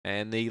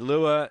And the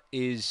lure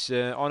is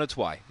on its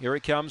way. Here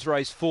it comes,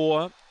 race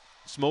 4.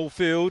 Small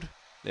field.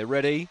 They're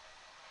ready.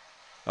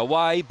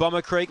 Away,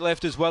 Bomber Creek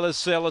left as well as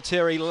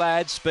Solitary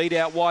Lad. Speed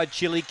out wide,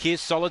 Chili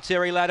Kiss.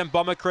 Solitary Lad and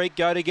Bomber Creek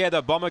go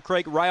together. Bomber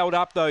Creek railed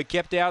up though,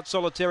 kept out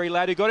Solitary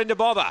Lad who got into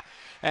bother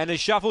and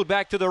has shuffled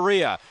back to the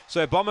rear.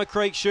 So Bomber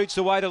Creek shoots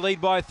away to lead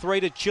by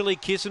 3 to Chili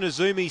Kiss and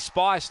Azumi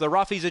Spice. The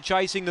roughies are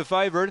chasing the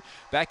favourite.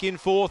 Back in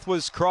 4th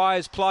was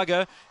Cryer's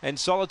Plugger and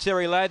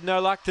Solitary Lad.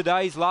 No luck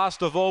today's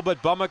last of all,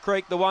 but Bomber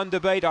Creek the one to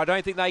beat. I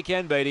don't think they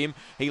can beat him.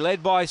 He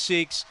led by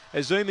 6.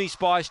 Azumi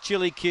Spice,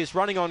 Chili Kiss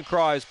running on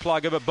Cryer's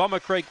Plugger, but Bomber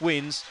Creek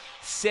wins.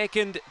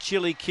 2nd,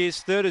 Chili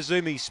Kiss. 3rd,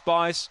 Azumi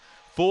Spice.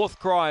 4th,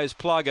 Cryer's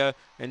Plugger.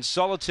 And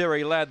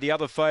Solitary Lad, the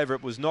other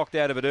favourite, was knocked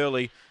out of it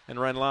early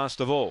and ran last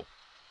of all.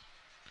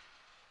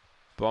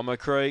 Bomber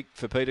Creek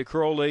for Peter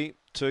Crawley.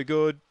 Too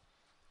good.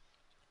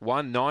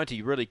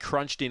 190, really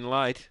crunched in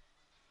late.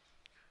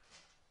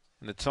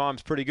 And the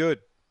time's pretty good.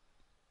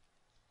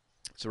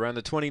 It's around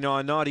the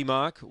 29.90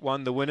 mark.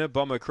 Won the winner,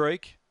 Bomber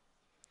Creek.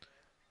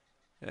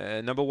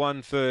 Number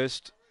 1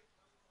 first.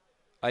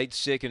 8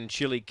 second,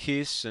 Chili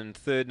Kiss, and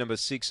 3rd, number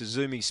 6,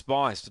 Azumi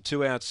Spice. The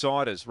 2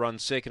 outsiders run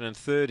 2nd and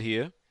 3rd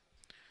here.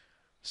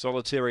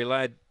 Solitary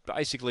Lad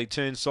basically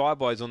turned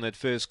sideways on that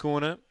first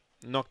corner,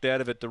 knocked out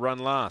of it to run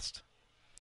last.